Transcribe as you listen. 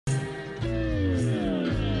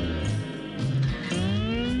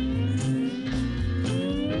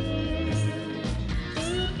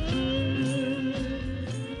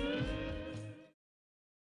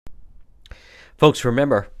Folks,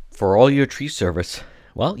 remember, for all your tree service,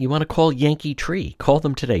 well, you want to call Yankee Tree. Call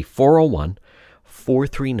them today, 401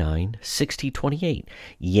 439 6028.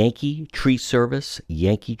 Yankee Tree Service,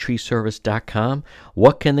 yankeetreeservice.com.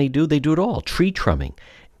 What can they do? They do it all. Tree trimming,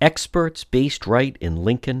 experts based right in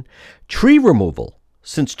Lincoln, tree removal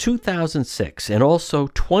since 2006, and also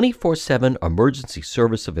 24/7 emergency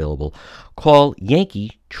service available. Call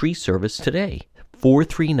Yankee Tree Service today,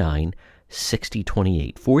 439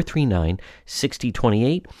 6028. 439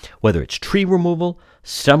 6028. Whether it's tree removal,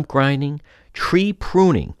 stump grinding, tree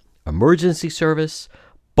pruning, emergency service,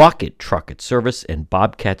 bucket trucket service, and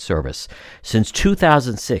bobcat service. Since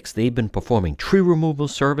 2006, they've been performing tree removal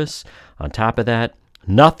service. On top of that,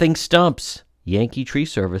 nothing stumps. Yankee Tree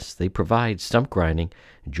Service, they provide stump grinding.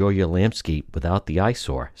 Enjoy your landscape without the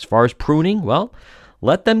eyesore. As far as pruning, well,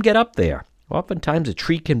 let them get up there. Oftentimes a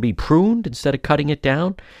tree can be pruned instead of cutting it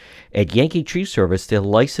down. At Yankee Tree Service, their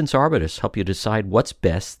licensed arborists help you decide what's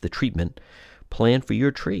best, the treatment plan for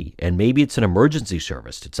your tree. And maybe it's an emergency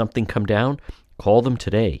service. Did something come down? Call them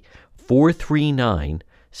today, 439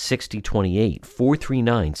 6028.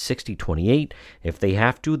 439 6028. If they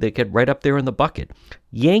have to, they get right up there in the bucket.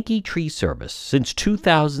 Yankee Tree Service, since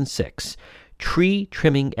 2006. Tree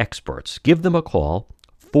trimming experts. Give them a call,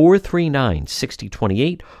 439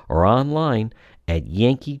 6028, or online at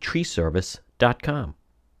yankeetreeservice.com.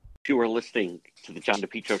 You are listening to the John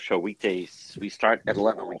DePietro Show weekdays. We start at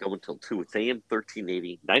 11. We go until 2. It's AM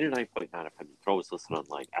 1380, 99.9 FM. You can always listen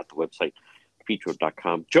online at the website,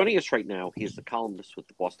 DePietro.com. Joining us right now, he is the columnist with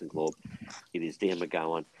the Boston Globe. It is Dan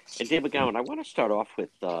McGowan. And Dan McGowan, I want to start off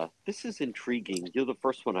with, this is intriguing. You're the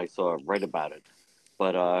first one I saw write about it.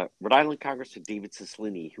 But Rhode Island Congressman David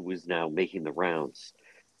Cicilline, who is now making the rounds.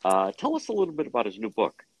 Tell us a little bit about his new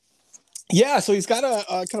book. Yeah, so he's got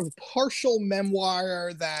a kind of a partial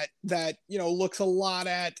memoir that looks a lot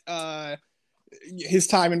at his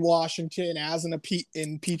time in Washington as an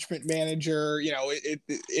impeachment manager.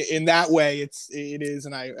 In that way, it is,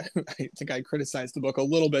 and I think I criticized the book a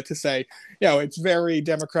little bit to say, it's very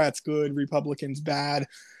Democrats good, Republicans bad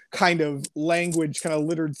kind of language, kind of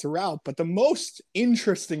littered throughout. But the most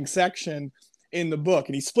interesting section in the book,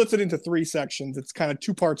 and he splits it into 3 sections. It's kind of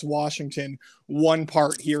 2 parts Washington, 1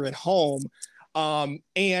 part here at home.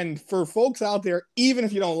 And for folks out there, even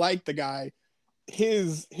if you don't like the guy,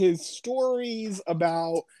 his stories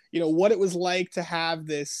about, what it was like to have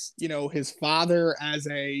this, his father as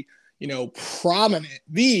a,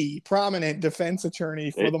 prominent defense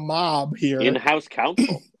attorney for the mob here. In-house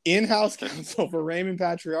counsel. In-house counsel for Raymond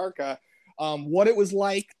Patriarca. What it was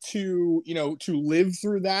like to live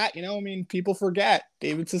through that. People forget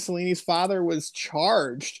David Cicilline's father was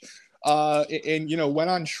charged and went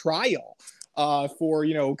on trial for,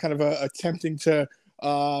 kind of attempting to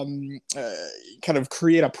kind of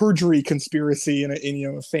create a perjury conspiracy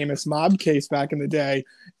in a famous mob case back in the day.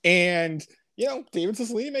 And, David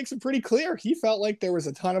Cicilline makes it pretty clear. He felt like there was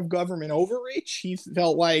a ton of government overreach. He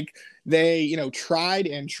felt like they, tried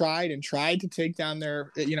to take down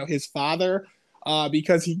his father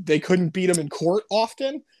because they couldn't beat him in court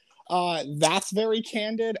often. That's very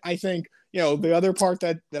candid. I think, the other part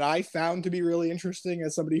that I found to be really interesting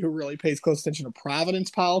as somebody who really pays close attention to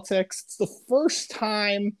Providence politics, it's the first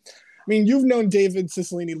time, you've known David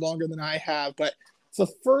Cicilline longer than I have, but it's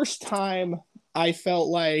the first time I felt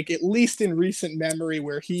like, at least in recent memory,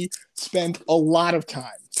 where he spent a lot of time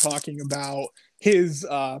talking about his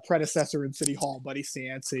predecessor in City Hall, Buddy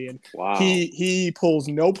Cianci, and wow. he pulls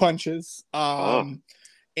no punches. And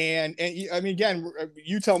again,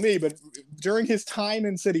 you tell me, but during his time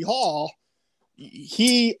in City Hall,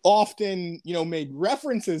 he often, made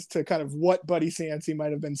references to kind of what Buddy Cianci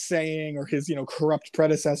might have been saying, or his, corrupt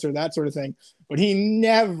predecessor, that sort of thing. But he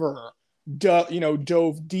never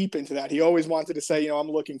dove deep into that. He always wanted to say, I'm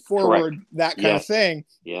looking forward, correct, that kind of thing.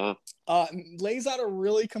 Yeah. Lays out a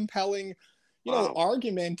really compelling, wow,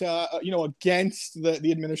 argument, against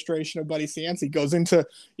the administration of Buddy Cianci. Goes into,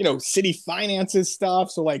 city finances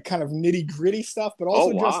stuff. So like kind of nitty gritty stuff, but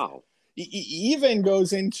also even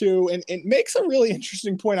goes into and makes a really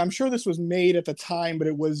interesting point. I'm sure this was made at the time, but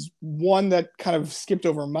it was one that kind of skipped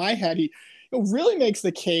over my head. He really makes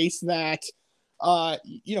the case that,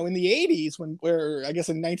 in the 80s, in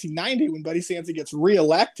 1990, when Buddy Cianci gets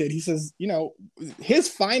reelected, he says, his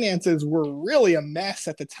finances were really a mess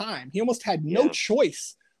at the time. He almost had no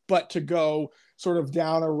choice but to go sort of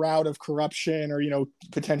down a route of corruption or,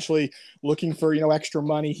 potentially looking for, extra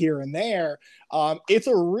money here and there. It's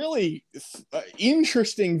a really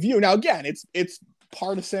interesting view. Now, again, it's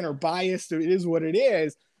partisan or biased. It is what it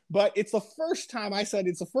is. But it's the first time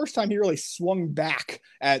he really swung back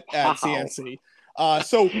at wow, Cianci.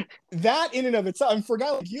 So that in and of itself, and for a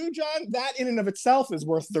guy like you, John, that in and of itself is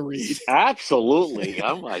worth the read. Absolutely.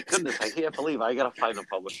 Oh my goodness, I can't believe I got to find a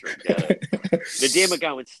publisher and get it. Now, Dan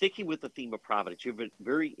McGowan, sticking with the theme of Providence, you have a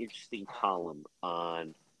very interesting column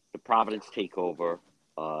on the Providence takeover.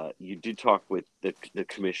 You did talk with the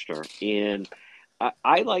commissioner, and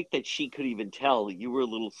I like that she could even tell you were a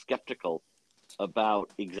little skeptical about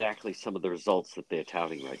exactly some of the results that they're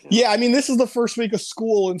touting right now. Yeah, I mean, this is the first week of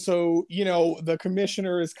school, and so, the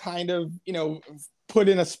commissioner is kind of, put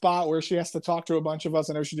in a spot where she has to talk to a bunch of us.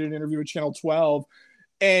 I know she did an interview with Channel 12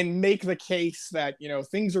 and make the case that,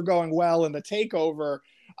 things are going well in the takeover.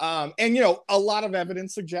 And, a lot of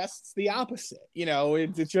evidence suggests the opposite.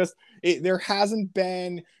 There hasn't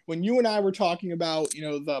been, when you and I were talking about,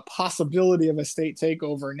 the possibility of a state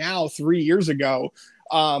takeover now 3 years ago,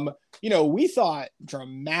 we thought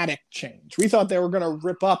dramatic change. We thought they were going to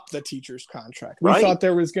rip up the teacher's contract. We thought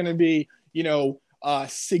there was going to be,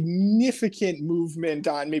 significant movement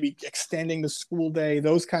on maybe extending the school day,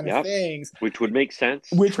 those kind of things. Which would make sense.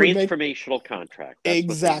 Transformational contract. That's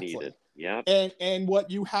exactly. What they needed. Yeah. And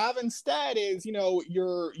what you have instead is,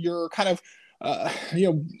 you're kind of,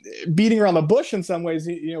 beating around the bush in some ways,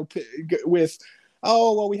 with,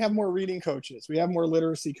 oh, well, we have more reading coaches. We have more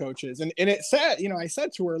literacy coaches. And it said, I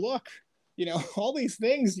said to her, look, all these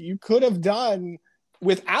things you could have done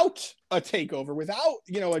without a takeover, without,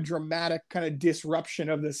 a dramatic kind of disruption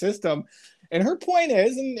of the system. And her point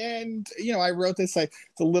is, and I wrote this, it's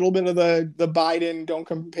a little bit of the Biden, don't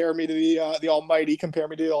compare me to the almighty, compare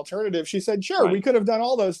me to the alternative. She said, sure, we could have done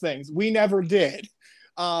all those things. We never did.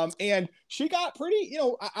 And she got pretty,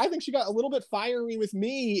 I think she got a little bit fiery with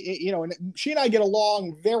me, and she and I get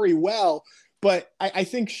along very well, but I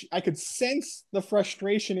think I could sense the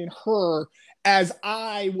frustration in her as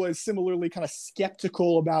I was similarly kind of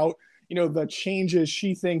skeptical about, the changes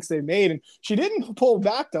she thinks they made. And she didn't pull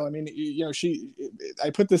back though. I mean, I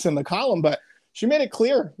put this in the column, but she made it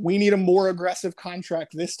clear we need a more aggressive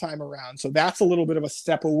contract this time around. So that's a little bit of a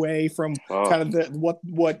step away from kind of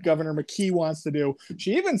what Governor McKee wants to do.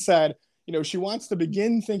 She even said, she wants to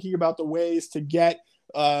begin thinking about the ways to get,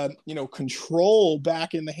 control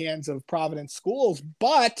back in the hands of Providence schools.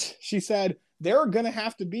 But she said there are going to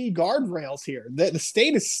have to be guardrails here. The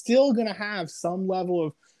state is still going to have some level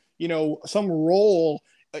of, some role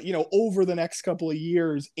over the next couple of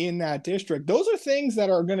years in that district. Those are things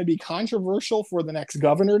that are going to be controversial for the next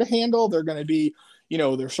governor to handle. They're going to be,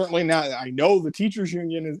 they're certainly not, I know the teachers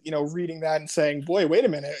union is, reading that and saying, boy, wait a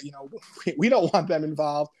minute, we don't want them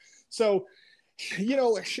involved. So,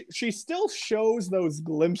 she still shows those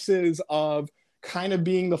glimpses of kind of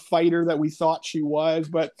being the fighter that we thought she was.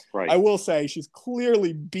 But I will say she's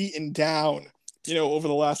clearly beaten down, over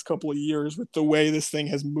the last couple of years with the way this thing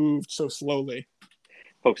has moved so slowly.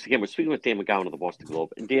 Folks, again, we're speaking with Dan McGowan of the Boston Globe.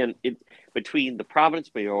 And Dan, between the Providence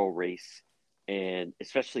mayoral race and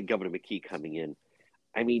especially Governor McKee coming in,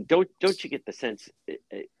 I mean, don't you get the sense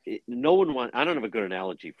no one wants, I don't have a good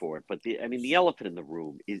analogy for it, but the elephant in the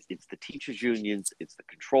room is it's the teachers unions, it's the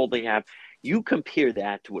control they have. You compare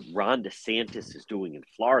that to what Ron DeSantis is doing in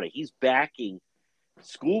Florida. He's backing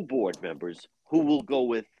school board members who will go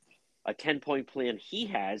with a 10-point plan he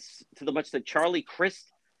has, to the much that Charlie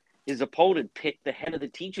Crist, his opponent, picked the head of the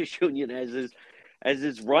teachers union as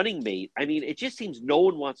his running mate. I mean, it just seems no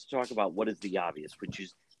one wants to talk about what is the obvious, which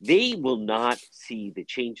is they will not see the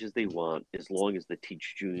changes they want as long as the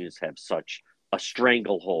teachers unions have such a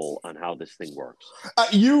stranglehold on how this thing works.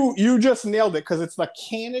 You just nailed it, because it's the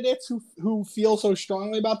candidates who feel so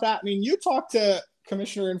strongly about that. I mean, you talk to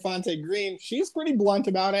Commissioner Infante Green, she's pretty blunt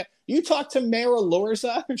about it. You talk to Mayor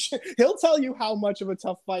Alorza, he'll tell you how much of a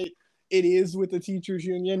tough fight it is with the teachers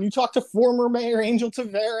union. You talk to former Mayor Angel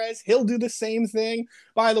Taveras, he'll do the same thing.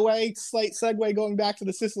 By the way, slight segue going back to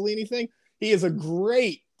the Cicilline thing, he has a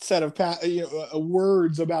great set of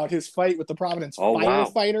words about his fight with the Providence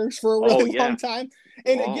firefighters for a really long time.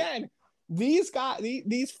 And again, these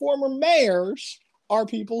former mayors are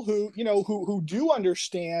people who do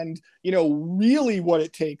understand, really what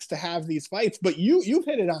it takes to have these fights. But you've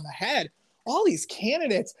hit it on the head. All these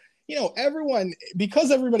candidates, everyone, because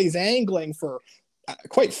everybody's angling for,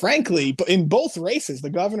 quite frankly, but in both races, the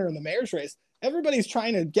governor and the mayor's race, everybody's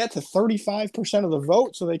trying to get to 35% of the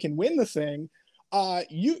vote so they can win the thing.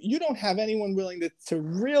 You don't have anyone willing to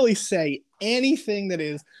really say anything that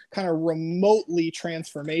is kind of remotely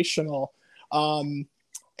transformational. And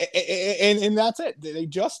that's it. They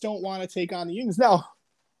just don't want to take on the unions. Now,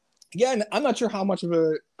 again, I'm not sure how much of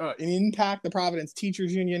an impact the Providence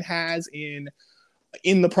Teachers Union has in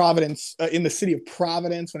the Providence, in the city of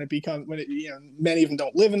Providence, many of them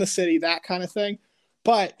don't live in the city, that kind of thing.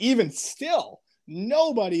 But even still,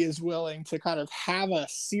 nobody is willing to kind of have a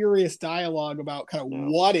serious dialogue about kind of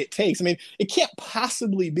No. what it takes. I mean, it can't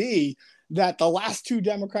possibly be that the last two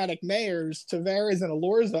Democratic mayors, Taveras and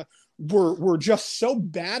Elorza, were just so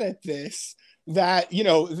bad at this that, you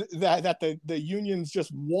know, that the unions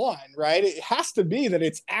just won, right? It has to be that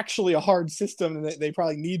it's actually a hard system and that they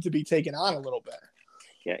probably need to be taken on a little bit.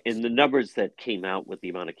 Yeah, and the numbers that came out with the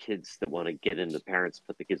amount of kids that want to get in, the parents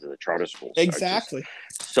put the kids in the charter schools. Exactly.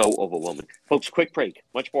 So overwhelming. Folks, quick break.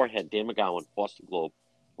 Much more ahead. Dan McGowan, Boston Globe,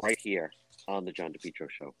 right here on the John DePietro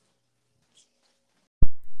Show.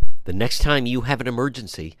 The next time you have an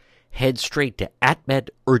emergency, head straight to AtMed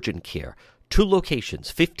Urgent Care. 2 locations,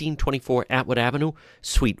 1524 Atwood Avenue,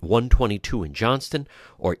 Suite 122 in Johnston,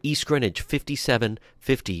 or East Greenwich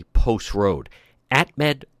 5750 Post Road.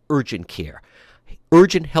 AtMed Urgent Care.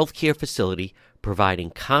 Urgent healthcare facility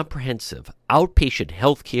providing comprehensive outpatient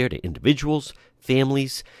health care to individuals,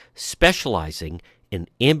 families, specializing in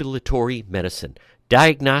ambulatory medicine,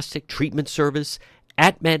 diagnostic treatment service.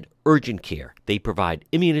 AtMed Urgent Care. They provide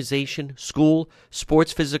immunization, school,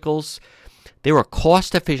 sports physicals. They're a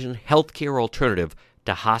cost-efficient healthcare alternative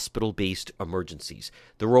to hospital-based emergencies.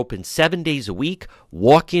 They're open 7 days a week,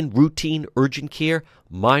 walk-in routine urgent care,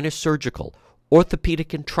 minor surgical,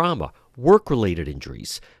 orthopedic and trauma, work-related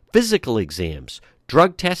injuries, physical exams,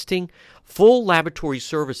 drug testing, full laboratory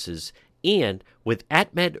services, and with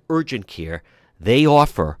AtMed Urgent Care, they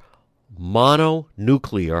offer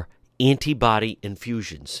mononuclear antibody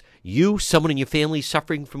infusions. You, someone in your family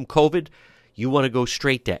suffering from COVID, you want to go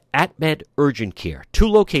straight to AtMed Urgent Care. 2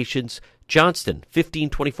 locations, Johnston,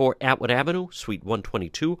 1524 Atwood Avenue, Suite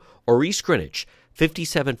 122, or East Greenwich,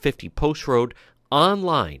 5750 Post Road,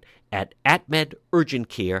 online at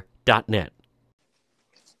atmedurgentcare.net.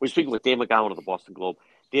 We're speaking with Dan McGowan of the Boston Globe.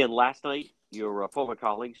 Dan, last night, your former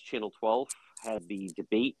colleagues, Channel 12, had the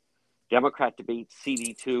debate, Democrat debate,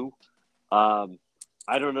 CD2.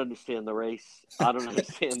 I don't understand the race. I don't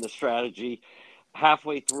understand the strategy.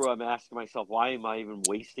 Halfway through, I'm asking myself, why am I even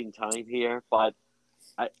wasting time here? But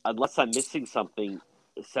unless I'm missing something,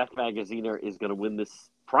 Seth Magaziner is going to win this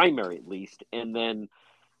primary at least. And then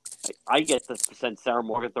I get the sense Sarah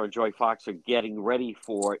Morgenthau and Joy Fox are getting ready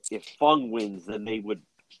for, if Fung wins, then they would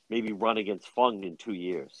maybe run against Fung in 2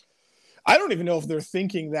 years. I don't even know if they're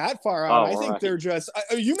thinking that far out. I think right. they're just,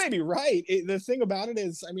 you may be right. The thing about it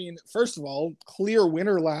is, I mean, first of all, clear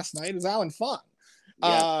winner last night is Alan Fung.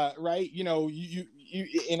 Yeah. Right. You know, you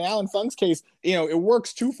in Alan Fung's case, you know, it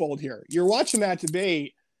works twofold here. You're watching that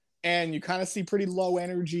debate and you kind of see pretty low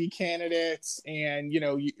energy candidates. And, you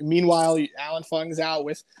know, meanwhile, Alan Fung's out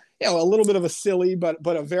with, you know, a little bit of a silly, but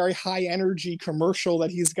a very high energy commercial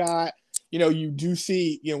that he's got. You know, you do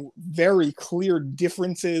see, you know, very clear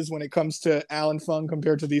differences when it comes to Alan Fung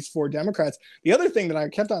compared to these 4 Democrats. The other thing that I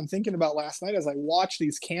kept on thinking about last night as I watched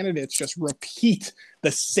these candidates just repeat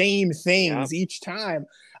the same things each time,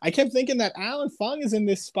 I kept thinking that Alan Fung is in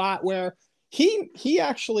this spot where he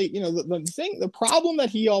actually, you know, the problem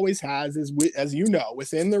that he always has is, as you know,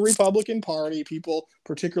 within the Republican Party, people,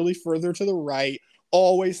 particularly further to the right,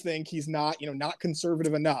 always think he's not, you know, not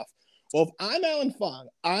conservative enough. Well, if I'm Alan Fung,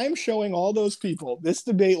 I'm showing all those people this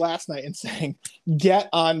debate last night and saying, get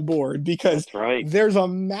on board, because there's a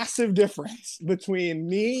massive difference between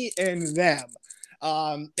me and them.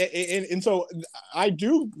 And so I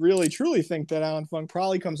do really, truly think that Alan Fung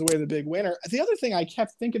probably comes away the big winner. The other thing I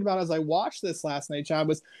kept thinking about as I watched this last night, Chad,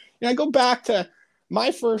 was, you know, I go back to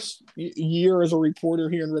my first year as a reporter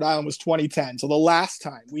here in Rhode Island was 2010. So the last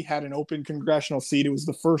time we had an open congressional seat, it was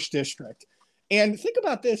the 1st district. And think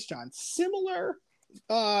about this, John, similar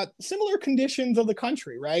conditions of the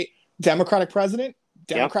country, right? Democratic president,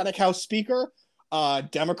 Democratic House Speaker,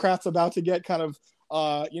 Democrats about to get kind of,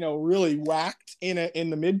 you know, really whacked in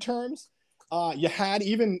the midterms. You had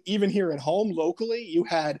even here at home locally, you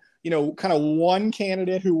had, you know, kind of one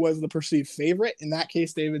candidate who was the perceived favorite. In that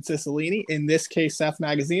case, David Cicilline. In this case, Seth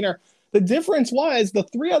Magaziner. The difference was the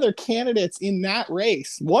 3 other candidates in that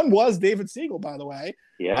race. One was David Siegel, by the way.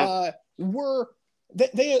 Yeah.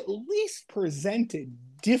 They at least presented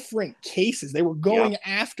different cases. They were going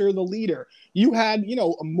after the leader. You had, you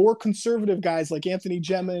know, more conservative guys like Anthony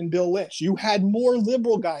Gemma and Bill Lynch. You had more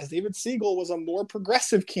liberal guys. David Siegel was a more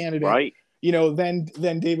progressive candidate, you know, than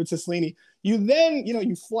David Cicilline. You then, you know,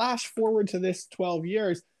 you flash forward to this 12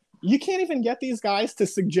 years. You can't even get these guys to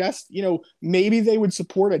suggest, you know, maybe they would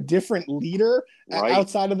support a different leader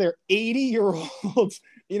outside of their 80-year-old,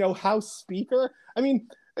 you know, House Speaker. I mean,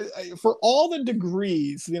 for all the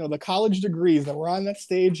degrees, you know, the college degrees that were on that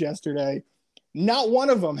stage yesterday, not one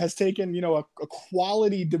of them has taken, a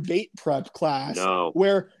quality debate prep class No.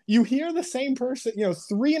 where you hear the same person,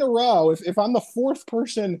 3 in a row. If I'm the fourth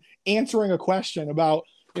person answering a question about,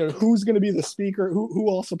 who's going to be the speaker, who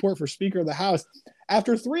I'll support for Speaker of the House,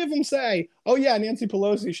 after 3 of them say, oh yeah, Nancy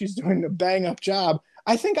Pelosi, she's doing a bang up job,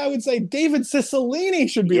 I think I would say David Cicilline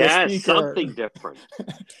should be the speaker. Something different.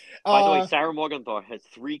 By the way, Sarah Morgenthau has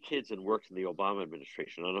 3 kids and works in the Obama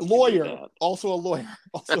administration. I don't know if you knew that. Also a lawyer.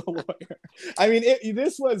 I mean,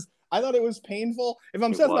 I thought it was painful. If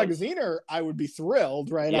I'm Seth Magaziner, I would be thrilled,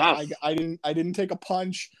 right? Yes. I didn't take a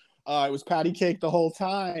punch. It was patty cake the whole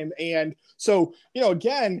time. And so,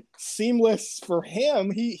 again, seamless for him.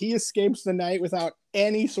 He escapes the night without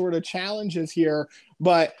any sort of challenges here.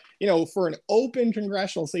 But, for an open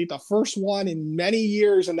congressional seat, the first one in many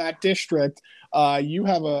years in that district, you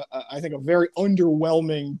have I think a very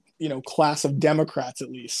underwhelming, class of Democrats,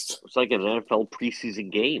 at least. It's like an NFL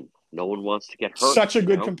preseason game. No one wants to get hurt. Such a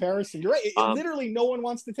good comparison. You're right. Literally, no one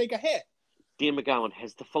wants to take a hit. Dan McGowan,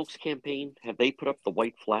 has the folks campaign, have they put up the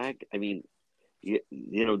white flag? I mean, the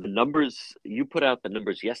numbers, you put out the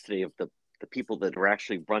numbers yesterday of the people that are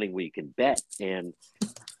actually running where you can bet. And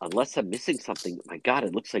unless I'm missing something, my God,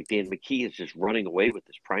 it looks like Dan McKee is just running away with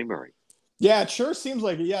this primary. Yeah, it sure seems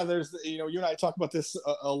like it. Yeah, there's, you and I talk about this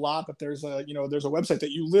a lot, but there's a website that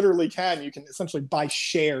you literally you can essentially buy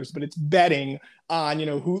shares, but it's betting on,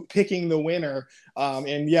 who picking the winner.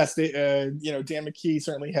 And yes, Dan McKee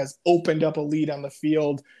certainly has opened up a lead on the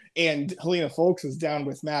field, and Helena Foulkes is down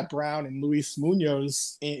with Matt Brown and Luis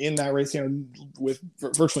Munoz in that race, with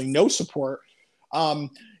virtually no support.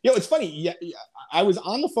 It's funny. Yeah, I was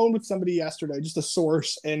on the phone with somebody yesterday, just a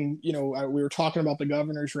source, and we were talking about the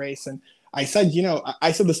governor's race, and I said,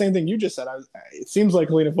 I said the same thing you just said. It seems like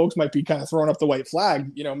Helena Foulkes might be kind of throwing up the white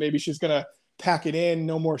flag. Maybe she's going to pack it in,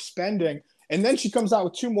 no more spending, and then she comes out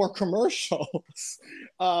with 2 more commercials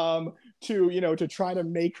to try to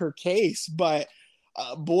make her case. But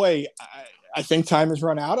boy, I think time has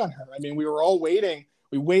run out on her. I mean, we were all waiting.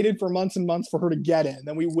 We waited for months and months for her to get in.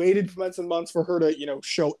 Then we waited for months and months for her to,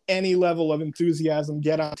 show any level of enthusiasm,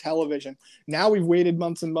 get on television. Now we've waited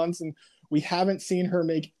months and months, and we haven't seen her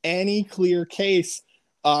make any clear case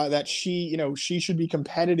that she should be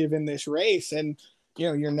competitive in this race. And,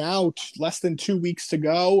 you're now less than 2 weeks to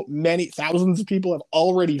go. Many thousands of people have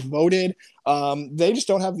already voted. They just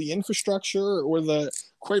don't have the infrastructure or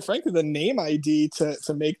quite frankly, the name ID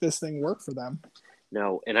to make this thing work for them.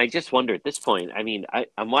 No, and I just wonder at this point, I mean,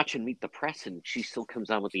 I'm watching Meet the Press, and she still comes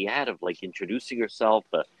on with the ad of, like, introducing herself.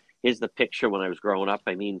 Here's the picture when I was growing up.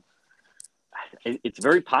 I mean, it's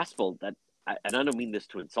very possible that, and I don't mean this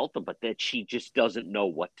to insult them, but that she just doesn't know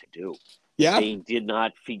what to do. Yeah. They did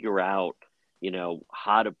not figure out,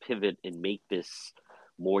 how to pivot and make this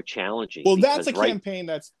more challenging. Well, that's a campaign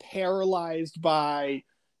that's paralyzed by,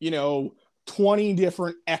 20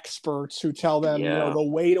 different experts who tell them, the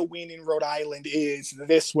way to win in Rhode Island is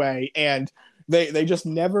this way. And they just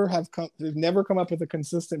never come up with a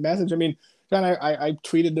consistent message. I mean, John, I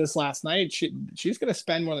tweeted this last night. She's going to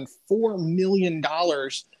spend more than $4 million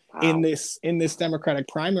in this Democratic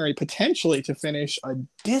primary, potentially to finish a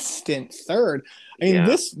distant third. I mean,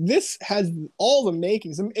 this has all the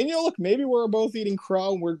makings. And look, maybe we're both eating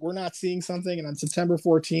crow and we're not seeing something. And on September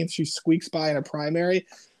 14th, she squeaks by in a primary.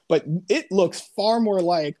 But it looks far more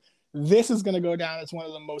like this is going to go down as one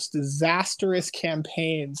of the most disastrous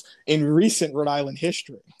campaigns in recent Rhode Island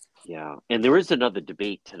history. Yeah, and there is another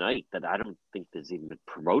debate tonight that I don't think there's even been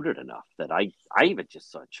promoted enough that I even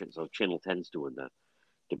just saw. So Channel 10's doing the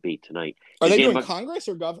debate tonight. Are they doing Congress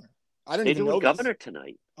or governor? I didn't even know governor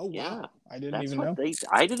tonight. Oh, wow. Yeah. I didn't even know.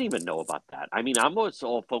 I didn't even know about that. I mean, I'm always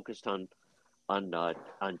all focused on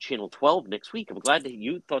Channel 12 next week. I'm glad that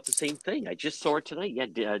you thought the same thing. I just saw it tonight.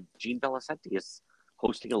 Yeah, Gene Bellasetti is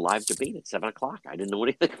hosting a live debate at 7:00. I didn't know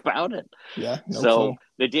anything about it. Yeah. So,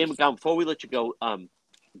 Dan McGowan, before we let you go,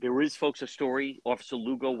 there is, folks, a story. Officer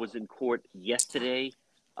Lugo was in court yesterday.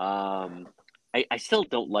 I still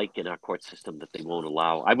don't like in our court system that they won't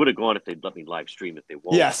allow. I would have gone if they'd let me live stream it. They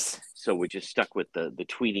won't. Yes. So we're just stuck with the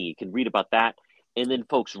tweeting. You can read about that. And then,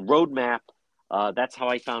 folks, Roadmap. That's how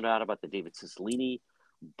I found out about the David Cicilline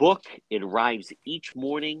book. It arrives each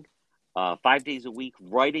morning, 5 days a week,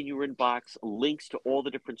 right in your inbox. Links to all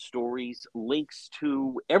the different stories, links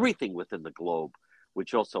to everything within the Globe,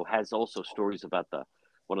 which also has stories about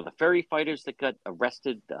one of the ferry fighters that got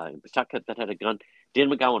arrested in Pawtucket that had a gun. Dan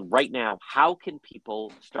McGowan, right now, how can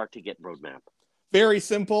people start to get Roadmap? Very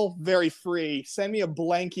simple, very free. Send me a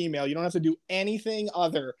blank email. You don't have to do anything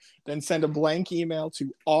other than send a blank email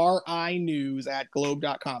to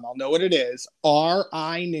rinews@globe.com. I'll know what it is,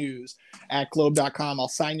 rinews at globe.com. I'll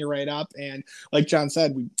sign you right up. And like John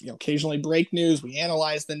said, we occasionally break news. We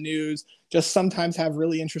analyze the news, just sometimes have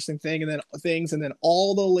really interesting things. And then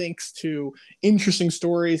all the links to interesting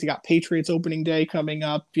stories. You got Patriots opening day coming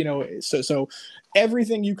up, so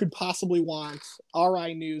everything you could possibly want,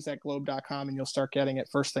 RI News at globe.com, and you'll start getting it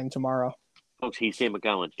first thing tomorrow. Folks, he's Dan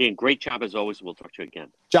McGowan. Dan, great job as always. We'll talk to you again.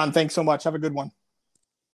 John, thanks so much. Have a good one.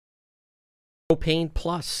 Propane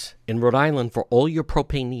Plus in Rhode Island for all your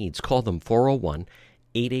propane needs. Call them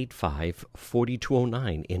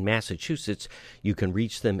 401-885-4209. In Massachusetts, you can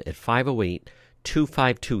reach them at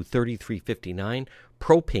 508-252-3359.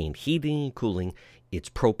 Propane, heating and cooling, it's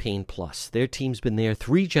Propane Plus. Their team's been there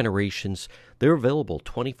 3 generations. They're available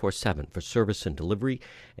 24/7 for service and delivery,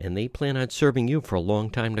 and they plan on serving you for a long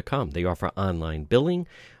time to come. They offer online billing,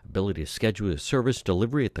 ability to schedule a service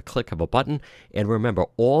delivery at the click of a button, and remember,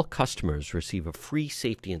 all customers receive a free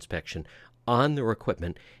safety inspection on their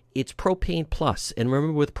equipment. It's Propane Plus, and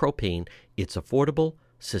remember, with propane, it's affordable,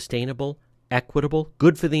 sustainable, equitable,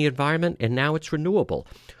 good for the environment, and now it's renewable.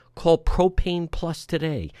 Call Propane Plus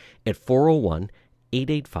today at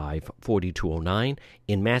 401-885-4209.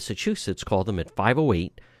 In Massachusetts, call them at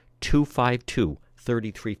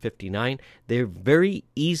 508-252-3359. They're very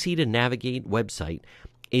easy to navigate website.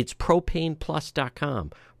 It's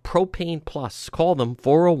propaneplus.com. Propane Plus. Call them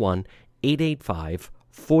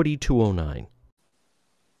 401-885-4209.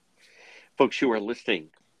 Folks, you are listening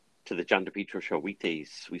to the John DePetro Show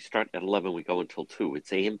weekdays. We start at 11. We go until 2.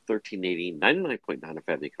 It's AM 1380, 99.9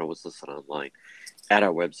 FM. You can always listen online at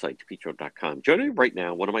our website, DePetro.com. Joining me right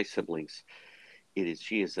now, one of my siblings.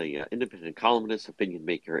 She is a independent columnist, opinion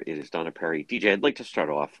maker. It is Donna Perry. DJ, I'd like to start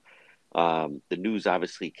off. The news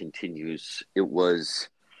obviously continues. It was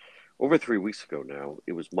over 3 weeks ago now.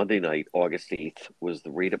 It was Monday night, August 8th, was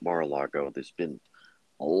the raid at Mar-a-Lago. There's been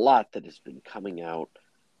a lot that has been coming out,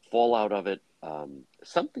 fallout of it.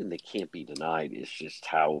 Something that can't be denied is just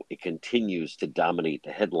how it continues to dominate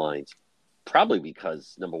the headlines, probably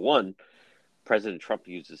because, number one, President Trump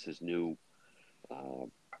uses his new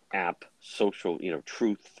app, Social,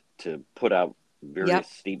 Truth, to put out various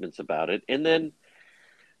statements about it. And then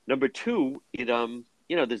number two,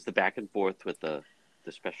 there's the back and forth with the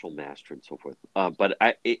special master and so forth. But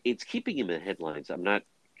it's keeping him in the headlines. I'm not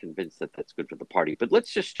convinced that that's good for the party. But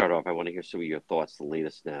let's just start off. I want to hear some of your thoughts, the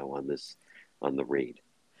latest now on the raid.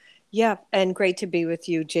 Yeah, and great to be with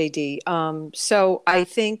you, JD. So I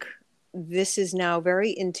think this is now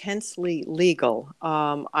very intensely legal.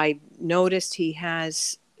 I noticed he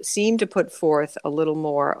has seemed to put forth a little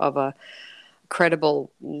more of a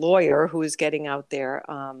credible lawyer who is getting out there.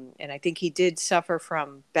 And I think he did suffer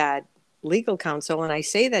from bad legal counsel. And I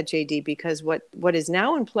say that, JD, because what is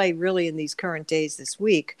now in play really in these current days this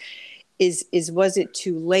week is was it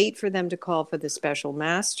too late for them to call for the special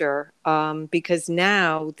master? Because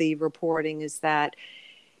now the reporting is that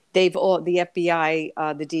the FBI,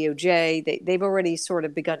 the DOJ, they've already sort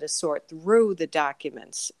of begun to sort through the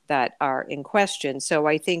documents that are in question. So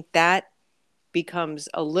I think that becomes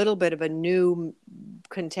a little bit of a new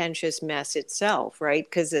contentious mess itself, right?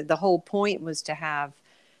 Because the whole point was to have,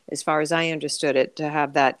 as far as I understood it, to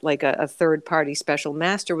have that like a third party special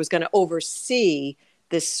master was going to oversee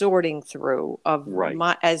this sorting through of,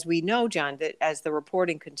 right. As we know, John, that as the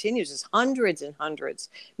reporting continues, is hundreds and hundreds,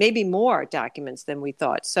 maybe more documents than we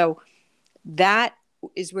thought. So that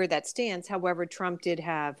is where that stands. However, Trump did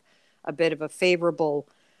have a bit of a favorable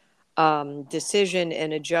decision,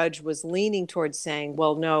 and a judge was leaning towards saying,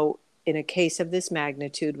 well, no, in a case of this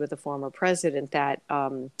magnitude with a former president, that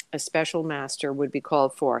a special master would be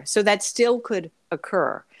called for. So that still could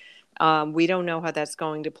occur. We don't know how that's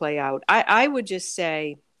going to play out. I would just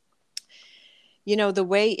say, the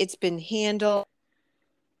way it's been handled,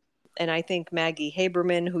 and I think Maggie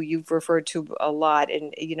Haberman, who you've referred to a lot,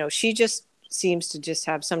 and, she just seems to just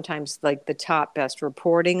have sometimes like the top best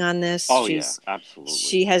reporting on this. Oh, yeah, absolutely.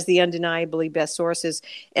 She has the undeniably best sources.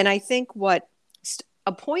 And I think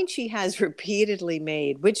a point she has repeatedly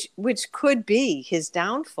made, which could be his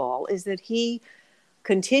downfall, is that he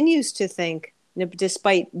continues to think,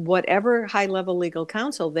 despite whatever high-level legal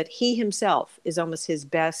counsel, that he himself is almost his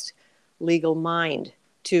best legal mind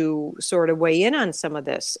to sort of weigh in on some of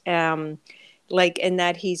this. And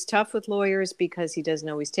that he's tough with lawyers because he doesn't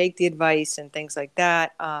always take the advice and things like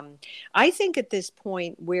that. I think at this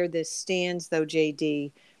point where this stands, though,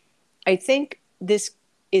 JD, I think this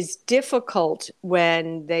is difficult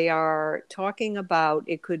when they are talking about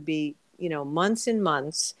it could be, months and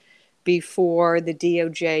months before the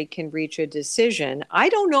DOJ can reach a decision. I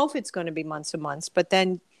don't know if it's going to be months and months, but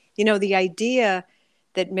then, the idea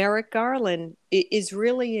that Merrick Garland is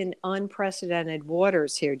really in unprecedented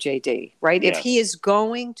waters here, JD, right? Yes. If he is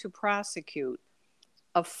going to prosecute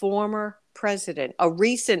a former president, a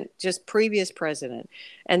recent, just previous president,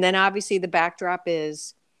 and then obviously the backdrop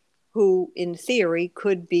is who, in theory,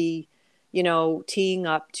 could be, teeing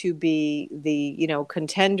up to be the,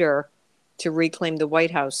 contender to reclaim the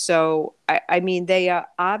White House. So, I mean, they are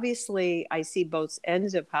obviously, I see both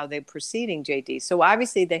ends of how they're proceeding, JD. So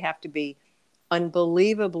obviously they have to be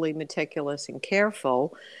unbelievably meticulous and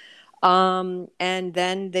careful. And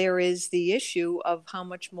then there is the issue of how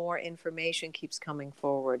much more information keeps coming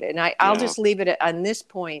forward. And I'll just leave it on this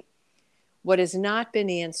point. What has not been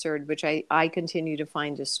answered, which I continue to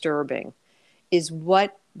find disturbing, is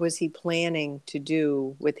what was he planning to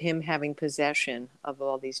do with him having possession of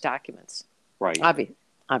all these documents? Right.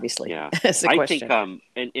 Obviously. Yeah. That's the question.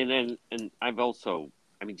 Think, and I've also,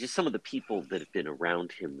 I mean, just some of the people that have been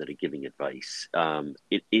around him that are giving advice,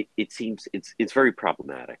 it seems it's very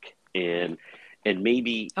problematic. And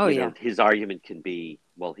maybe his argument can be,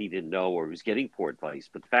 well, he didn't know or he was getting poor advice.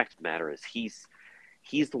 But the fact of the matter is he's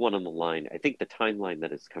the one on the line. I think the timeline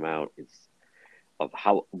that has come out is of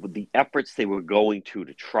how the efforts they were going to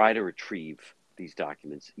try to retrieve these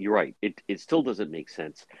documents. You're right. It still doesn't make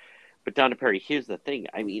sense. But Donna Perry, here's the thing.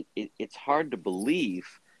 I mean, it's hard to believe.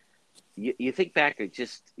 You think back at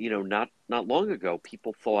just, not long ago,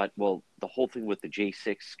 people thought, well, the whole thing with the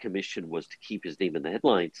J6 commission was to keep his name in the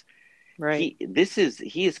headlines. Right.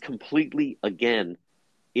 He is completely, again,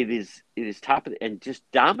 it is top of and just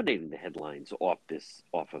dominating the headlines off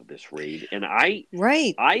of this raid. And I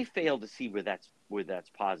fail to see where that's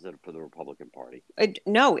positive for the Republican Party.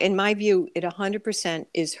 No, in my view, it 100%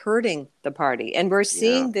 is hurting the party. And we're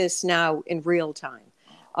seeing this now in real time.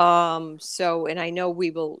 So, and I know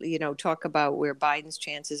we will, talk about where Biden's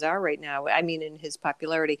chances are right now. I mean, in his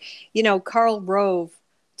popularity, Karl Rove,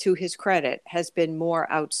 to his credit, has been more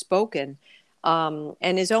outspoken,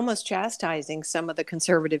 and is almost chastising some of the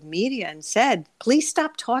conservative media and said, please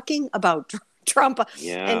stop talking about Trump.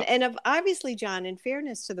 Yeah. And obviously, John, in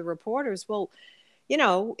fairness to the reporters, well,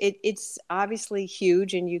 it's obviously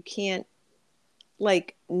huge and you can't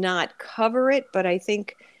not cover it. But I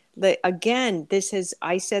think that, again,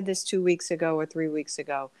 I said this 2 weeks ago or 3 weeks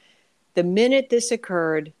ago, the minute this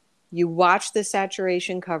occurred, you watch the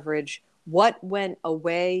saturation coverage. What went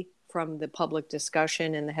away from the public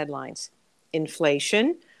discussion and the headlines?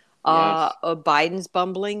 Inflation, Yes. Biden's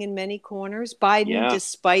bumbling in many corners. Biden,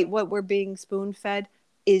 despite what we're being spoon-fed,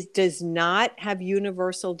 does not have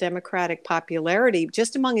universal Democratic popularity,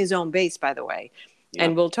 just among his own base, by the way. Yeah.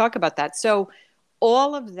 And we'll talk about that. So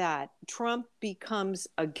all of that, Trump becomes,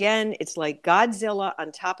 again, it's like Godzilla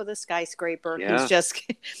on top of the skyscraper. Yeah.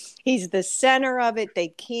 He's the center of it. They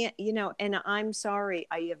can't, and I'm sorry,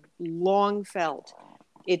 I have long felt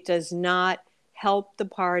it does not help the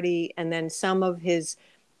party. And then some of his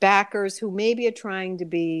backers who maybe are trying to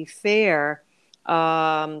be fair,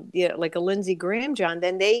 like a Lindsey Graham, John,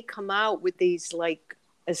 then they come out with these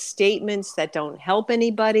statements that don't help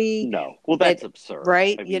anybody. No, well, that's absurd,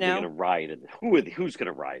 right? I mean, they're going to riot, and who's going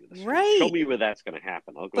to riot in this? Right? Show me where that's going to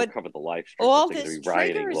happen. I'll go cover the live stream. All this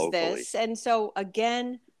triggers this, and so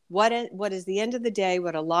again, what is the end of the day?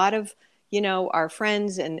 What a lot of our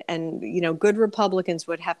friends and good Republicans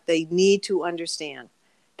they need to understand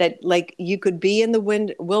that you could be in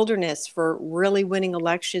the wilderness for really winning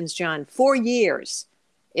elections, John, for years,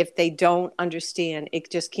 if they don't understand. It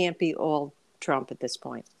just can't be all Trump at this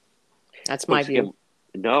point. That's my view.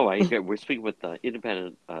 No, I agree. We're speaking with the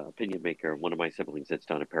independent opinion maker, one of my siblings, that's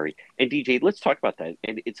Donna Perry. And DJ, let's talk about that.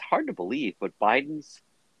 And it's hard to believe, but Biden's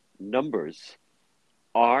numbers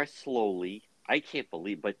are slowly, I can't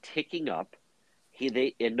believe, but ticking up.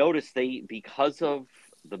 Notice because of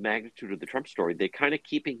the magnitude of the Trump story, they're kind of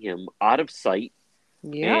keeping him out of sight.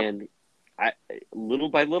 Yeah. And little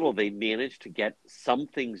by little, they managed to get some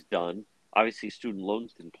things done. Obviously, student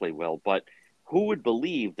loans didn't play well, but who would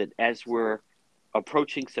believe that as we're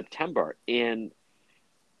approaching September and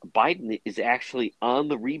Biden is actually on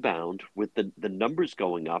the rebound with the numbers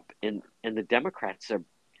going up, and the Democrats are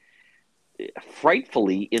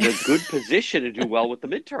frightfully in a good position to do well with the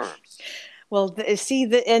midterms. Well,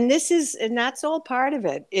 and that's all part of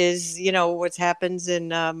it is, what happens in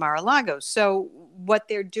Mar-a-Lago. So what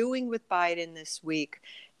they're doing with Biden this week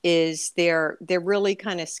is they're really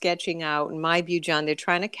kind of sketching out, in my view, John, they're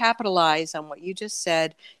trying to capitalize on what you just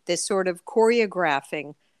said, this sort of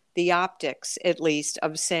choreographing the optics, at least,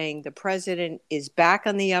 of saying the president is back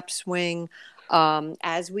on the upswing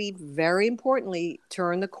as we very importantly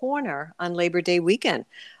turn the corner on Labor Day weekend.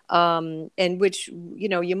 And which,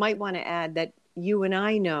 you might want to add that you and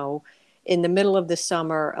I know in the middle of the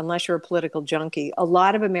summer, unless you're a political junkie, a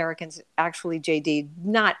lot of Americans actually, JD,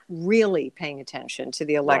 not really paying attention to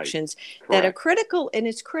the elections that are critical, and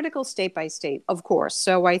it's critical state by state, of course.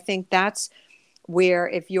 So I think that's where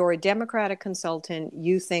if you're a Democratic consultant,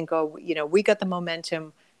 you think, oh, we got the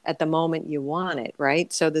momentum at the moment you want it,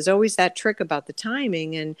 right? So there's always that trick about the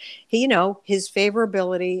timing. And he, his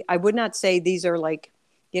favorability, I would not say these are like,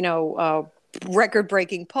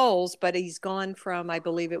 record-breaking polls, but he's gone from, I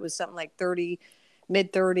believe it was something like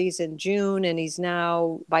mid 30s in June, and he's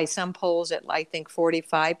now by some polls at I think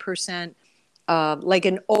 45%, like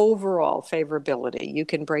an overall favorability. You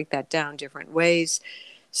can break that down different ways.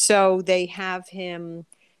 So they have him,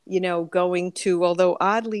 going to, although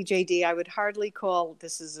oddly, JD, I would hardly call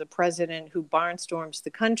this is a president who barnstorms the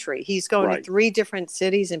country. He's going to 3 different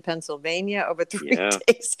cities in Pennsylvania over 3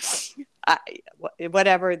 days.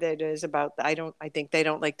 Whatever that is about, I think they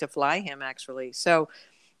don't like to fly him, actually. So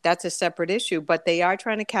that's a separate issue, but they are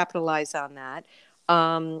trying to capitalize on that.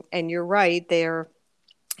 And you're right,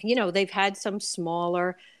 they've had some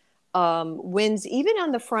smaller wins, even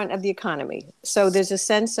on the front of the economy. So there's a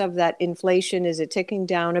sense of that inflation is ticking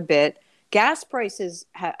down a bit. Gas prices,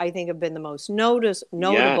 I think, have been the most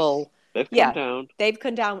notable. They've come down. They've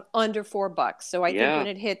come down under $4. So I think when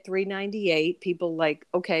it hit $3.98, people like,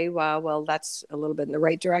 okay, wow, well, that's a little bit in the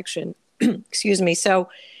right direction. Excuse me. So,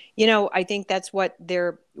 I think that's what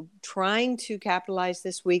they're trying to capitalize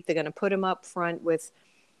this week. They're going to put him up front with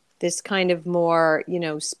this kind of more,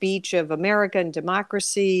 speech of America and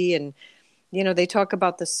democracy. And, they talk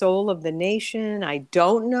about the soul of the nation. I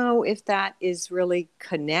don't know if that is really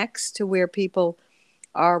connects to where people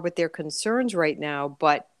are with their concerns right now,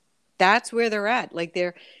 but that's where they're at. Like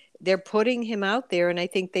they're putting him out there, and I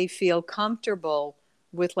think they feel comfortable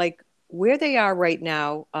with like where they are right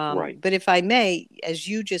now. But if I may, as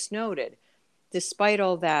you just noted, despite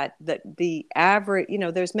all that, the average,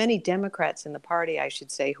 there's many Democrats in the party, I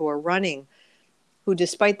should say, who are running, who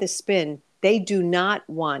despite the spin, they do not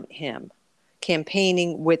want him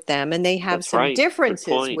campaigning with them, and they have some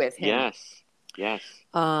differences with him. Yes.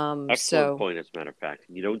 Excellent point, as a matter of fact.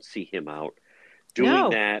 You don't see him out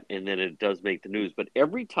doing that, and then it does make the news. But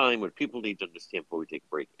every time, what people need to understand before we take a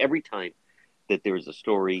break, every time that there's a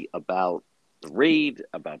story about the raid,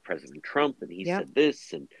 about President Trump, and he said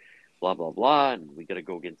this, and blah, blah, blah, and we got to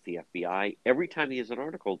go against the FBI, every time he has an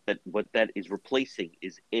article, that what that is replacing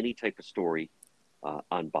is any type of story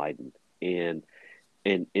on Biden. And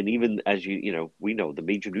even as we know, the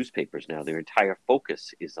major newspapers now, their entire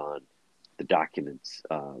focus is on the documents,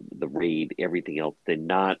 the raid, everything else. They're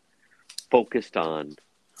not focused on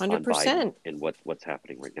 100% Biden and what's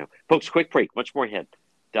happening right now. Folks, quick break. Much more ahead.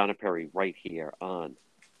 Donna Perry right here on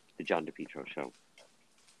the John DePietro Show.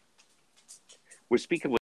 We're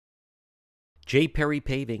speaking with J. Perry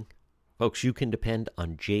Paving. Folks, you can depend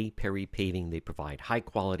on J. Perry Paving. They provide high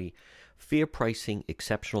quality, fair pricing,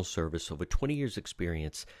 exceptional service, over 20 years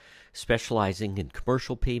experience, specializing in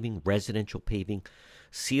commercial paving, residential paving,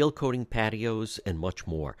 seal coating patios, and much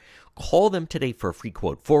more. Call them today for a free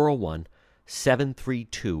quote,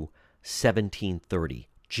 401-732-1730.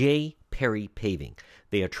 J. Perry Paving.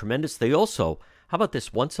 They are tremendous. They also, how about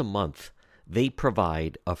this, once a month, they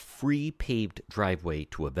provide a free paved driveway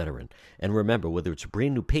to a veteran. And remember, whether it's a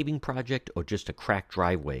brand new paving project or just a cracked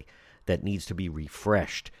driveway that needs to be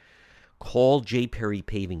refreshed, call J. Perry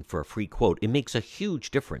Paving for a free quote. It makes a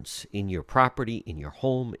huge difference in your property, in your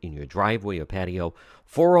home, in your driveway or patio.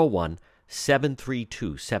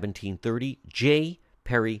 401-732-1730. J.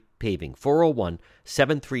 Perry Paving.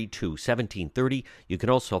 401-732-1730. You can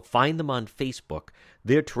also find them on Facebook.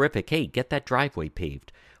 They're terrific. Hey, get that driveway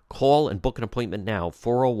paved. Call and book an appointment now,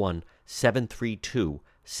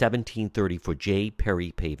 401-732-1730 for J.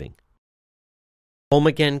 Perry Paving. Home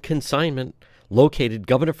Again Consignment, located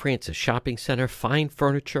Governor Francis Shopping Center. Fine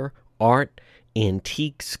furniture, art,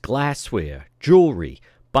 antiques, glassware, jewelry,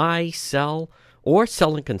 buy, sell, or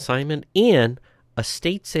sell in consignment, and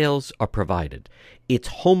estate sales are provided. It's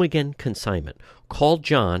Home Again Consignment. Call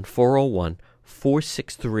John,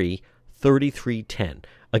 401-463-3310.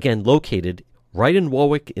 Again, located right in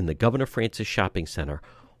Warwick in the Governor Francis Shopping Center.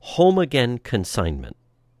 Home Again Consignment.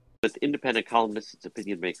 With independent columnist, it's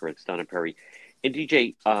opinion maker, it's Donna Perry. And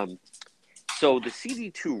DJ, so the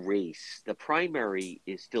CD2 race, the primary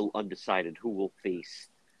is still undecided who will face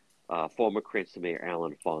former Cranston Mayor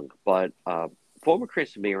Alan Fung. But former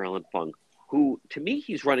Cranston Mayor Alan Fung, who, to me,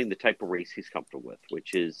 he's running the type of race he's comfortable with,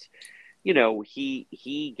 which is,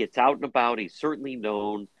 he gets out and about. He's certainly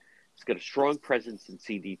known. He's got a strong presence in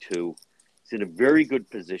CD2. He's in a very good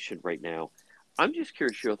position right now. I'm just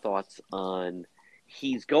curious your thoughts on,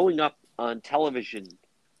 he's going up on television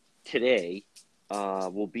today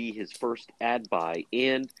will be his first ad buy,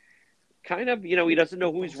 and kind of, he doesn't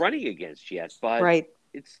know who he's running against yet, but Right.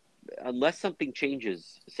 it's unless something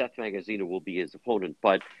changes, Seth Magaziner will be his opponent.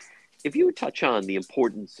 But if you would touch on the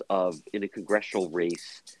importance of in a congressional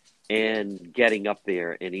race and getting up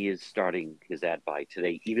there, and he is starting his ad buy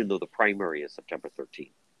today, even though the primary is September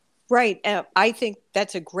 13th. Right. I think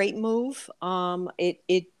that's a great move.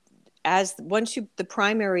 It as once the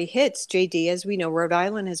primary hits, JD, as we know, Rhode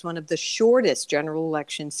Island has one of the shortest general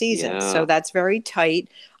election seasons, so that's very tight.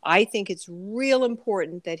 I think it's real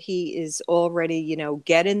important that he is already,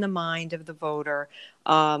 get in the mind of the voter,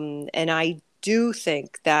 and I do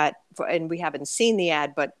think that, and we haven't seen the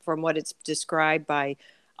ad, but from what it's described by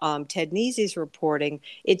Ted Neezy's reporting,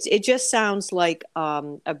 it just sounds like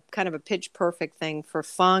a kind of a pitch perfect thing for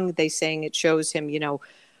Fung. They saying it shows him,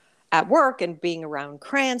 at work and being around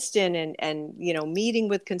Cranston and meeting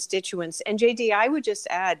with constituents. And JD, I would just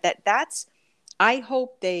add I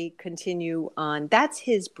hope they continue on. That's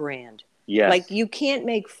his brand. Yes. Like, you can't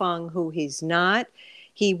make Fung who he's not.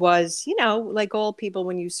 He was, like all people,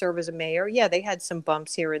 when you serve as a mayor, yeah, they had some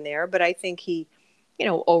bumps here and there, but I think he,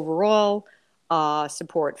 overall,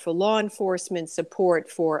 support for law enforcement, support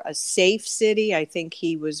for a safe city. I think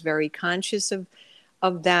he was very conscious of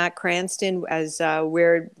that. Cranston, as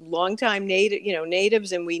we're longtime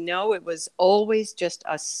natives, and we know it was always just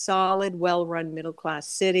a solid, well-run middle-class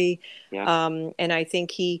city. Yeah. And I think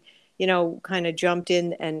he, kind of jumped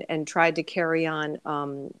in and tried to carry on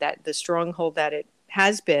that the stronghold that it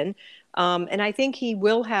has been. And I think he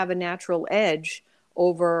will have a natural edge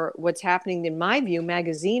over what's happening. In my view,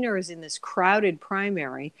 Magaziner is in this crowded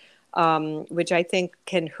primary, which I think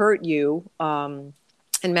can hurt you. And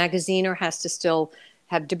Magaziner has to still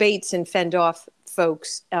have debates and fend off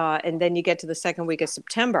folks. And then you get to the second week of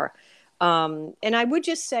September. And I would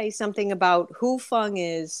just say something about who Fung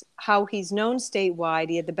is, how he's known statewide.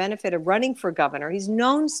 He had the benefit of running for governor. He's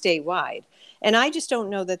known statewide. And I just don't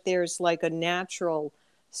know that there's like a natural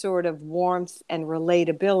sort of warmth and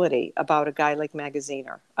relatability about a guy like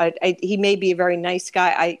Magaziner. He may be a very nice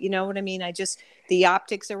guy. You know what I mean? The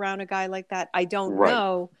optics around a guy like that, I don't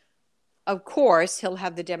know. Of course, he'll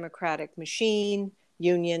have the Democratic machine,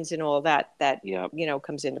 unions, and all that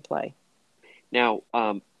comes into play. Now,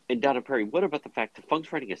 and Donna Perry, what about the fact that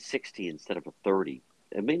Fung's running a 60 instead of a 30?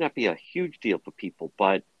 It may not be a huge deal for people,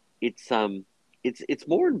 but it's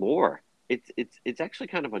more and more. It's actually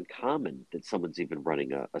kind of uncommon that someone's even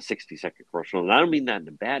running a 60-second commercial, and I don't mean that in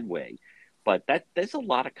a bad way, but that's a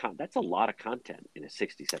lot of content in a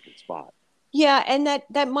 60-second spot. Yeah, and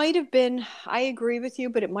that might have been, I agree with you,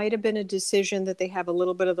 but it might have been a decision that they have a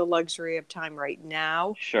little bit of the luxury of time right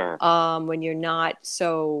now. Sure. When you're not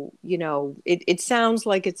so, it sounds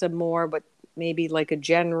like it's a more, but maybe like a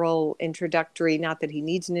general introductory, not that he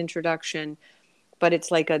needs an introduction, but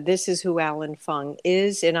it's like this is who Alan Fung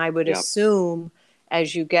is. And I would assume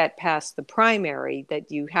as you get past the primary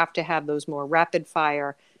that you have to have those more rapid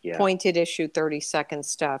fire, pointed issue, 30-second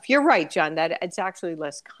stuff. You're right, John, that it's actually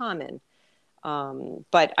less common.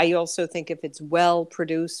 But I also think if it's well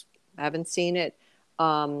produced, I haven't seen it,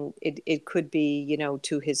 it could be,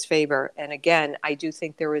 to his favor. And again, I do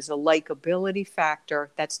think there is a likability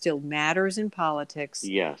factor that still matters in politics.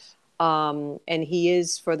 Yes. And he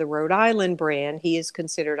is, for the Rhode Island brand, he is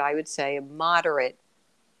considered, I would say, a moderate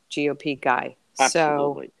GOP guy.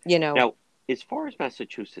 Absolutely. So, Now, as far as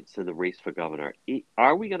Massachusetts and the race for governor,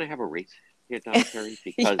 are we going to have a race here, Donna Perry?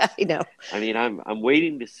 Because I know. I mean, I'm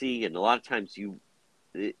waiting to see, and a lot of times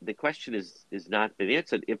the question is not been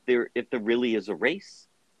answered if there really is a race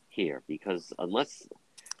here, because unless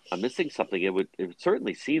I'm missing something, it would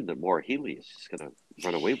certainly seem that Maura Healey is just going to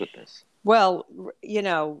run away with this. Well,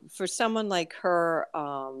 for someone like her,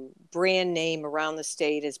 brand name around the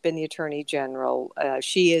state has been the Attorney General.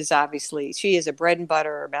 She is a bread and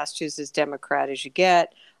butter Massachusetts Democrat as you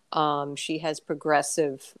get. She has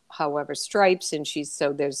progressive, however, stripes, and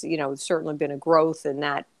there's, certainly been a growth in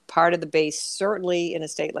that part of the base, certainly in a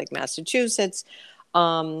state like Massachusetts.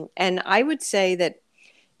 And I would say that,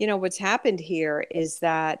 what's happened here is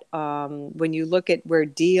that when you look at where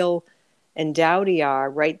Deal and Doughty are,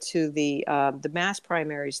 right to the Mass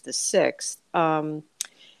primaries, the 6th,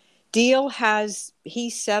 Deal he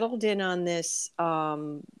settled in on this,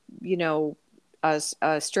 a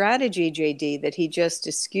strategy, JD, that he just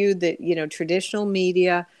eschewed the, traditional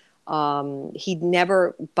media. He'd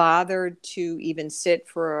never bothered to even sit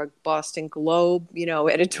for a Boston Globe,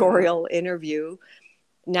 editorial interview.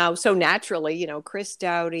 Now, so naturally, Chris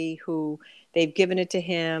Doughty, who they've given it to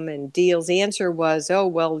him, and Deal's answer was, oh,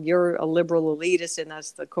 well, you're a liberal elitist, and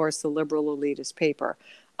that's, of course, the liberal elitist paper.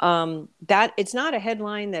 That it's not a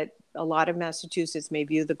headline that a lot of Massachusetts may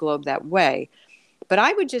view the Globe that way. But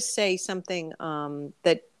I would just say something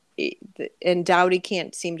that, and Doughty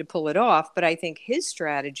can't seem to pull it off, but I think his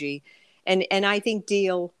strategy, and I think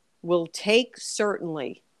Deal will take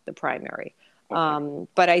certainly the primary. Okay.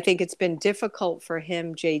 But I think it's been difficult for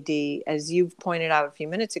him, JD, as you've pointed out a few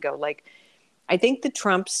minutes ago. Like, I think the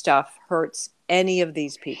Trump stuff hurts any of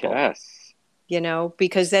these people. Yes.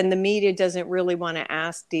 Because then the media doesn't really want to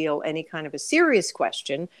ask Deal any kind of a serious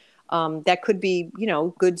question. That could be,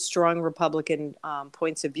 good, strong Republican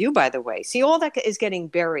points of view, by the way. See, all that is getting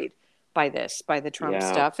buried by the Trump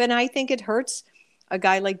stuff. And I think it hurts a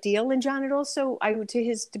guy like Deal. And John, it also,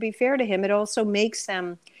 to be fair to him, it also makes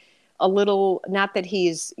them a little, not that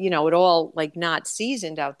he's, at all like not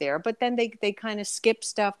seasoned out there, but then they kind of skip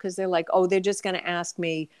stuff because they're like, oh, they're just going to ask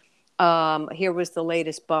me, here was the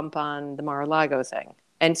latest bump on the Mar-a-Lago thing.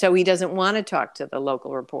 And so he doesn't want to talk to the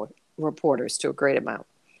local reporters to a great amount.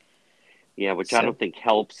 Yeah, which I don't think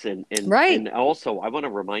helps. And right. And also, I want to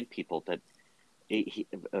remind people that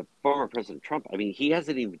former President Trump, he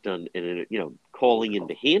hasn't even done, calling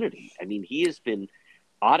into Hannity. He has been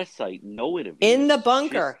out of sight, no interviews. In the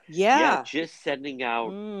bunker, just sending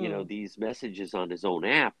out, these messages on his own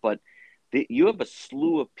app. But you have a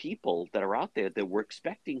slew of people that are out there that were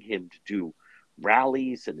expecting him to do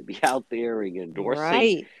rallies and to be out there and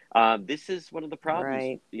endorsing. Right. This is one of the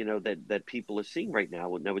problems, that people are seeing right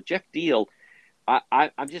now. Now with Jeff Deal,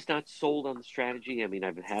 I'm just not sold on the strategy.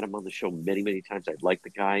 I've had him on the show many, many times. I like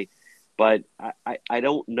the guy, but I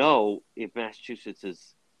don't know if Massachusetts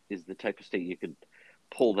is the type of state you could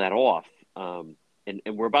pull that off. And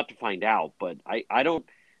we're about to find out, but I don't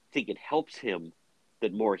think it helps him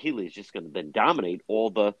that Maura Healey is just going to then dominate all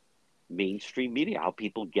the mainstream media, how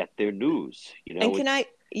people get their news. And can I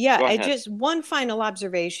just one final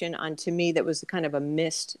observation on, to me, that was kind of a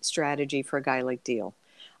missed strategy for a guy like Deal.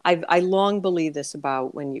 I long believed this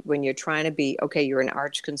about when you're trying to be, okay, you're an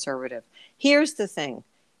arch conservative. Here's the thing.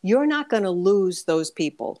 You're not going to lose those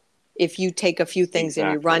people if you take a few things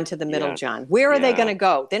and you run to the middle, John. Where are they going to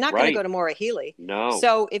go? They're not going to go to Maura Healey. No.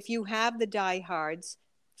 So if you have the diehards,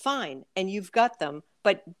 fine, and you've got them.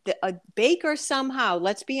 But Baker somehow,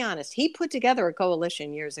 let's be honest, he put together a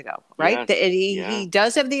coalition years ago, right? Yes. He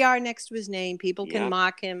does have the R next to his name. People can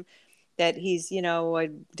mock him that he's, a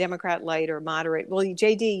Democrat light or moderate. Well,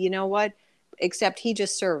 JD, you know what? Except he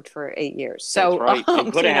just served for 8 years. So that's right.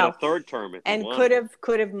 He could have had a third term if and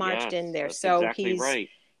could have marched in there. So exactly he's right.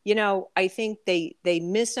 I think they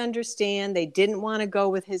misunderstand. They didn't want to go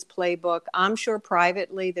with his playbook. I'm sure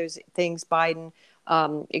privately there's things Baker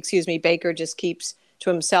just keeps to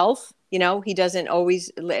himself. He doesn't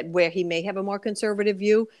always, where he may have a more conservative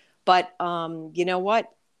view, but you know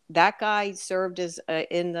what? That guy served as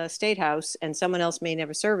in the State House, and someone else may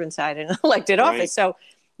never serve inside an elected office. So,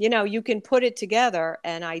 you can put it together.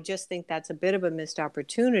 And I just think that's a bit of a missed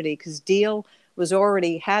opportunity because Deal was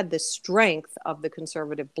already had the strength of the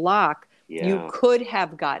conservative bloc. Yeah. You could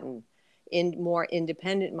have gotten in more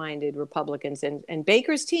independent-minded Republicans, and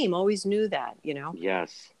Baker's team always knew that.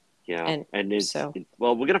 Yes. Yeah, and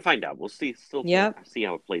we're going to find out. We'll see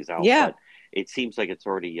how it plays out. Yeah. But it seems like it's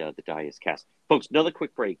already the die is cast. Folks, another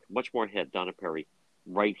quick break. Much more ahead. Donna Perry,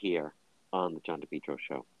 right here on the John DePietro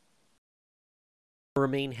Show.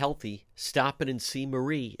 Remain healthy. Stop in and see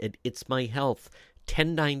Marie at It's My Health,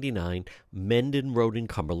 1099 Mendon Road in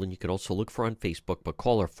Cumberland. You can also look for her on Facebook, but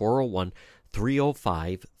call her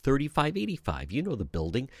 401-305-3585. You know the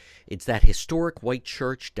building. It's that historic white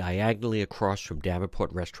church diagonally across from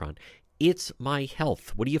Davenport Restaurant. It's My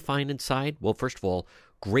Health. What do you find inside? Well, first of all,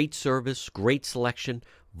 great service, great selection,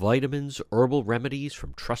 vitamins, herbal remedies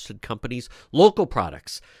from trusted companies, local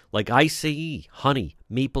products like ICE, honey,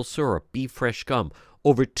 maple syrup, beef fresh gum,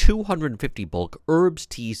 over 250 bulk herbs,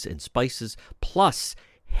 teas, and spices, plus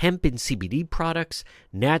hemp and CBD products,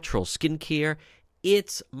 natural skincare.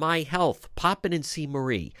 It's My Health. Pop in and see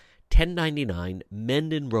Marie. 1099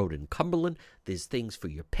 Mendon Road in Cumberland. There's things for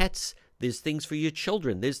your pets. There's things for your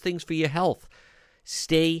children. There's things for your health.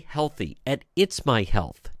 Stay healthy at It's My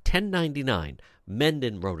Health. 1099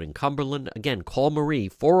 Mendon Road in Cumberland. Again, call Marie,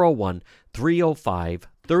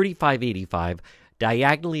 401-305-3585,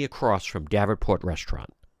 diagonally across from Davenport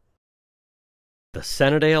Restaurant. The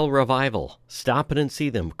Centerdale Revival. Stop in and see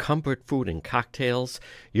them. Comfort food and cocktails.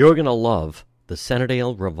 You're going to love the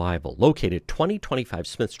Centerdale Revival, located 2025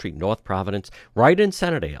 Smith Street, North Providence, right in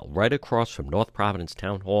Centerdale, right across from North Providence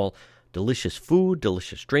Town Hall. Delicious food,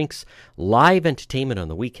 delicious drinks, live entertainment on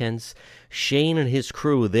the weekends. Shane and his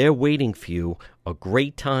crew, they're waiting for you. A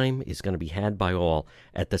great time is going to be had by all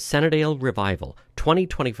at the Centerdale Revival,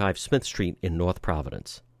 2025 Smith Street in North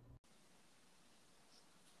Providence.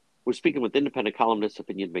 We're speaking with independent columnist,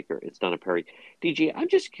 opinion maker. It's Donna Perry. DG, I'm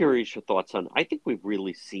just curious your thoughts on. I think we've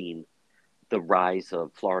really seen the rise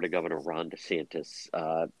of Florida Governor Ron DeSantis.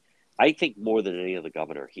 I think more than any other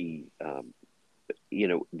governor, the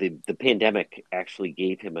pandemic actually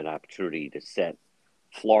gave him an opportunity to set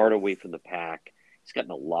Florida away from the pack. He's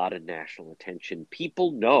gotten a lot of national attention.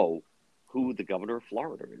 People know who the governor of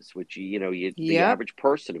Florida is, which, the Yep. average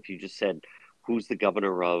person, if you just said, who's the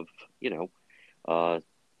governor of,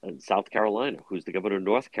 South Carolina, who's the governor of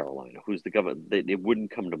North Carolina, who's the governor, it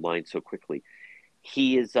wouldn't come to mind so quickly.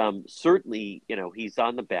 He is certainly, he's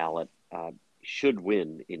on the ballot, should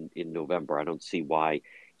win in November. I don't see why.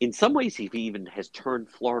 In some ways, he even has turned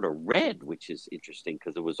Florida red, which is interesting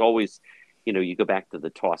because it was always, you go back to the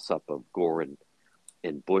toss-up of Gore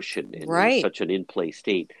and Bush, and it was Right. such an in-play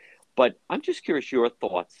state. But I'm just curious your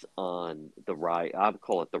thoughts on the rise. I would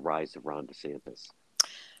call it the rise of Ron DeSantis.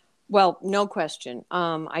 Well, no question.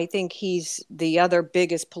 I think he's the other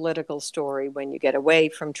biggest political story when you get away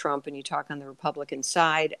from Trump and you talk on the Republican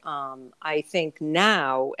side. I think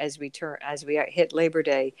now, as we hit Labor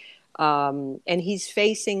Day, and he's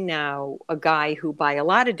facing now a guy who, by a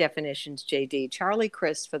lot of definitions, JD, Charlie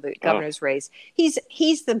Crist for the governor's race, he's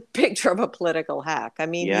the picture of a political hack. I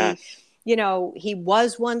mean, Yes.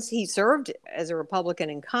 he served as a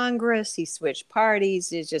Republican in Congress. He switched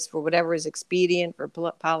parties. It's just for whatever is expedient for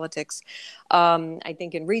politics. I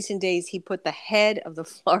think in recent days, he put the head of the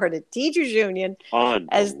Florida Teachers Union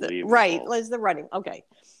as the running. Okay.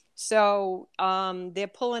 So they're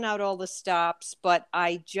pulling out all the stops, but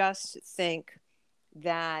I just think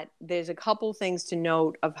that there's a couple things to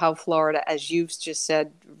note of how Florida, as you've just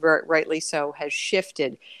said, rightly so, has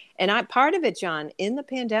shifted. And part of it, John, in the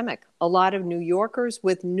pandemic, a lot of New Yorkers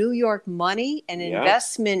with New York money and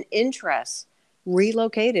investment interests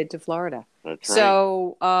relocated to Florida. That's right.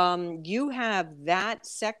 So you have that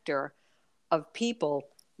sector of people.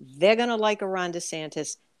 They're going to like a Ron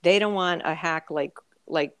DeSantis. They don't want a hack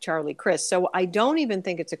like Charlie Crist. So I don't even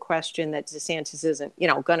think it's a question that DeSantis isn't,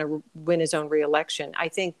 going to win his own reelection. I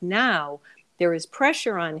think now there is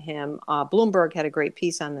pressure on him. Bloomberg had a great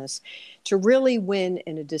piece on this, to really win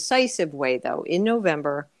in a decisive way, though, in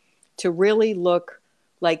November, to really look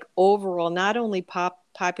like overall not only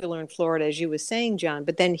popular in Florida, as you were saying, John,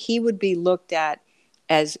 but then he would be looked at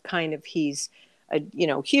as kind of huge,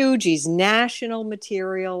 he's national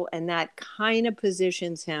material, and that kind of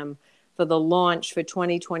positions him for the launch for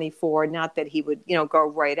 2024. Not that he would, go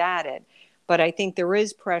right at it, but I think there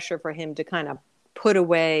is pressure for him to kind of put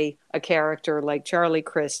away a character like Charlie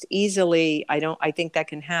Crist easily. I think that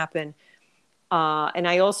can happen. And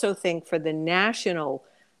I also think for the national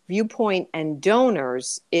viewpoint and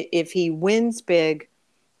donors, if he wins big,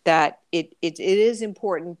 that it is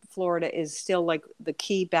important. Florida is still like the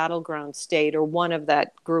key battleground state, or one of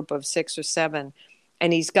that group of 6 or 7.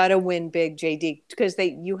 And he's got to win big, JD, because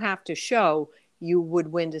you have to show you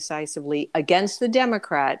would win decisively against the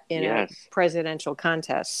Democrat in a presidential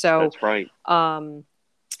contest. So that's right. And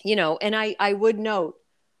I would note,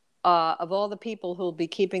 of all the people who'll be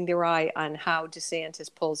keeping their eye on how DeSantis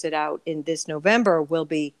pulls it out in this November, will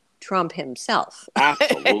be Trump himself.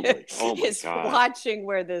 Absolutely. Oh my Is God. watching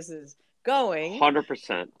where this is going.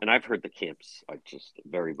 100%. And I've heard the camps are just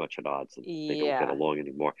very much at odds, and they don't get along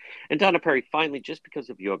anymore. And Donna Perry, finally, just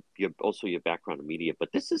because of your background in media,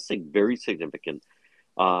 but this is very significant,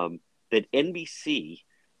 that NBC,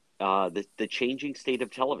 the changing state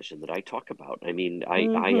of television that I talk about. I mean,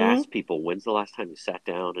 I asked people, when's the last time you sat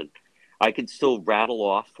down? And I could still rattle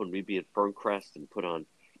off when we'd be at Ferncrest and put on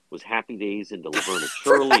was Happy Days and Laverne and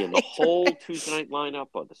Shirley and the whole Tuesday night lineup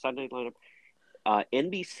or the Sunday night lineup.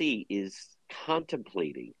 NBC is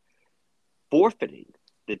contemplating forfeiting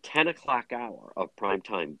the 10 o'clock hour of prime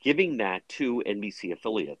time, giving that to NBC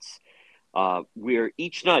affiliates, where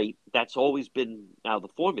each night, that's always been now the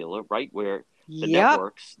formula, right? Where the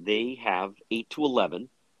networks, they have 8 to 11,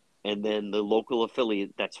 and then the local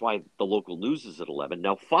affiliate, that's why the local news is at 11.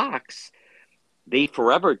 Now, Fox, they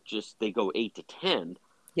forever they go 8 to 10.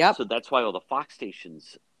 Yep. So that's why all the Fox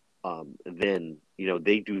stations then,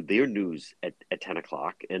 they do their news at 10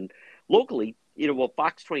 o'clock. And locally,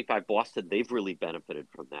 Fox 25 Boston, they've really benefited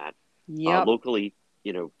from that. Yep. Locally,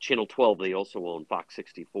 Channel 12, they also own Fox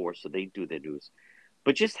 64, so they do their news.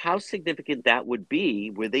 But just how significant that would be,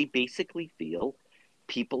 where they basically feel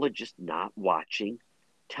people are just not watching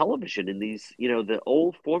television in these, the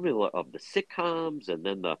old formula of the sitcoms and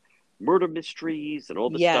then the murder mysteries and all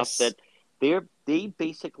the stuff that they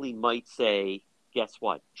basically might say, guess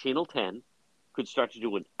what? Channel 10 could start to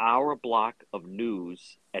do an hour block of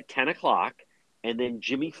news at 10 o'clock, and then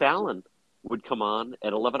Jimmy Fallon would come on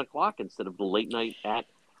at 11 o'clock instead of the late night at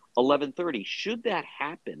 11:30. Should that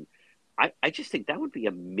happen, I just think that would be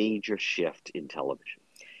a major shift in television.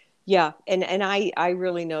 Yeah, and I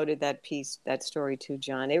really noted that story too,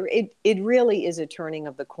 John. It really is a turning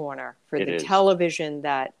of the corner for the television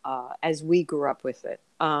that as we grew up with it.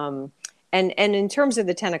 And in terms of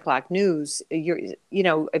the 10 o'clock news,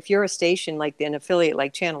 if you're a station like an affiliate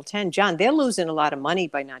like Channel 10, John, they're losing a lot of money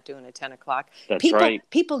by not doing a 10 o'clock. That's right.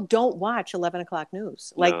 People don't watch 11 o'clock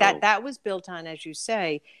news like that. That was built on, as you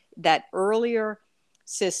say, that earlier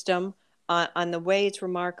system. On the way, it's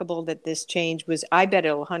remarkable that this change was, I bet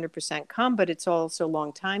it'll 100% come, but it's also a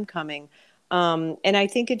long time coming. And I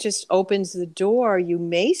think it just opens the door, you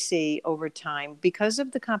may see over time, because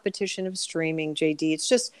of the competition of streaming, JD. It's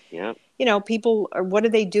just, people are, what are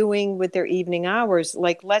they doing with their evening hours?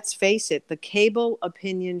 Like, let's face it, the cable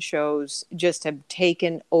opinion shows just have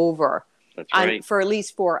taken over. That's right. For at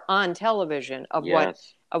least on television of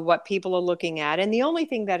what people are looking at. And the only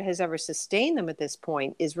thing that has ever sustained them at this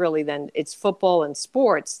point is really then it's football and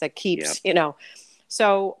sports that keeps,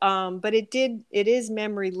 So, but it is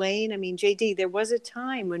memory lane. I mean, JD, there was a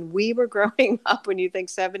time when we were growing up, when you think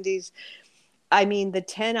 70s, I mean, the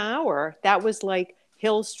 10 hour, that was like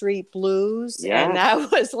Hill Street Blues. Yeah. And that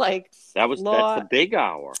was like, that's the big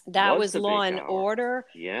hour. That was Law and Order.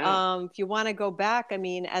 Yeah. If you want to go back, I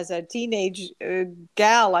mean, as a teenage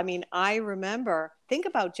gal, I mean, I remember, think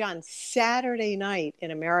about, John, Saturday night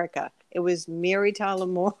in America. It was Mary Tyler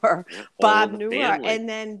Moore, Bob Newhart, and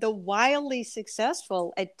then the wildly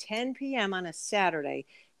successful at 10 p.m. on a Saturday,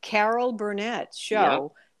 Carol Burnett's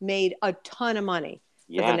show made a ton of money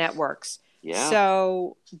for the networks. Yeah.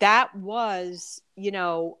 So that was,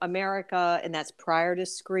 America, and that's prior to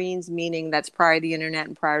screens, meaning that's prior to the internet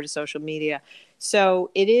and prior to social media.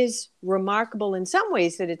 So it is remarkable in some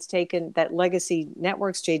ways that it's taken, that legacy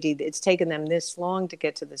networks, JD, it's taken them this long to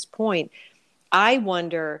get to this point. I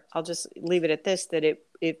wonder, I'll just leave it at this, that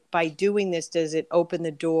it by doing this, does it open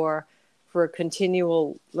the door for a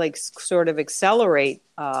continual, like, sort of accelerate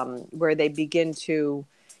where they begin to,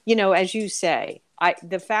 as you say,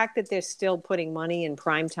 the fact that they're still putting money in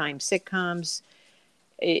primetime sitcoms,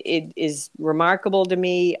 it is remarkable to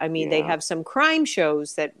me. I mean, they have some crime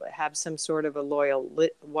shows that have some sort of a loyal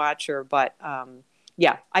watcher, but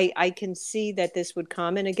I can see that this would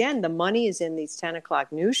come. And again, the money is in these 10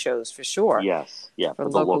 o'clock news shows for sure. Yes. Yeah. For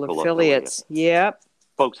local affiliates. Yep.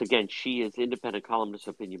 Folks, again, she is independent columnist,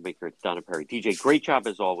 opinion maker. It's Donna Perry. DJ, great job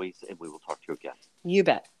as always, and we will talk to you again. You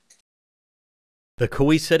bet. The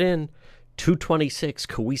Cowesett Inn, 226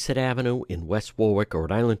 Cowesett Avenue in West Warwick,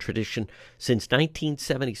 Rhode Island tradition since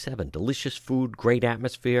 1977. Delicious food, great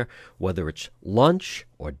atmosphere, whether it's lunch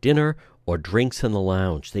or dinner or drinks in the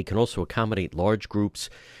lounge. They can also accommodate large groups.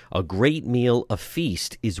 A great meal, a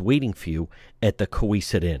feast, is waiting for you at the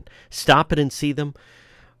Cowesett Inn. Stop it and see them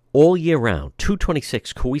all year round.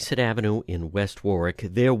 226 Cowesett Avenue in West Warwick.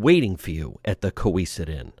 They're waiting for you at the Cowesett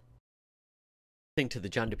Inn. To the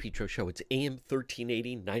John DePietro Show. It's AM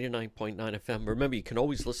 1380, 99.9 FM. Remember, you can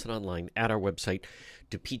always listen online at our website,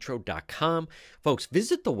 DePietro.com. Folks,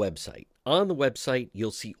 visit the website. On the website,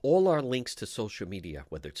 you'll see all our links to social media,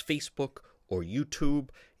 whether it's Facebook or YouTube,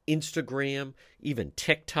 Instagram, even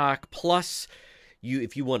TikTok. Plus,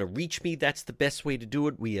 if you want to reach me, that's the best way to do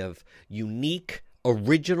it. We have unique,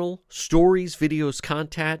 original stories, videos,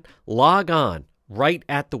 content. Log on right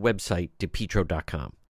at the website, DePietro.com.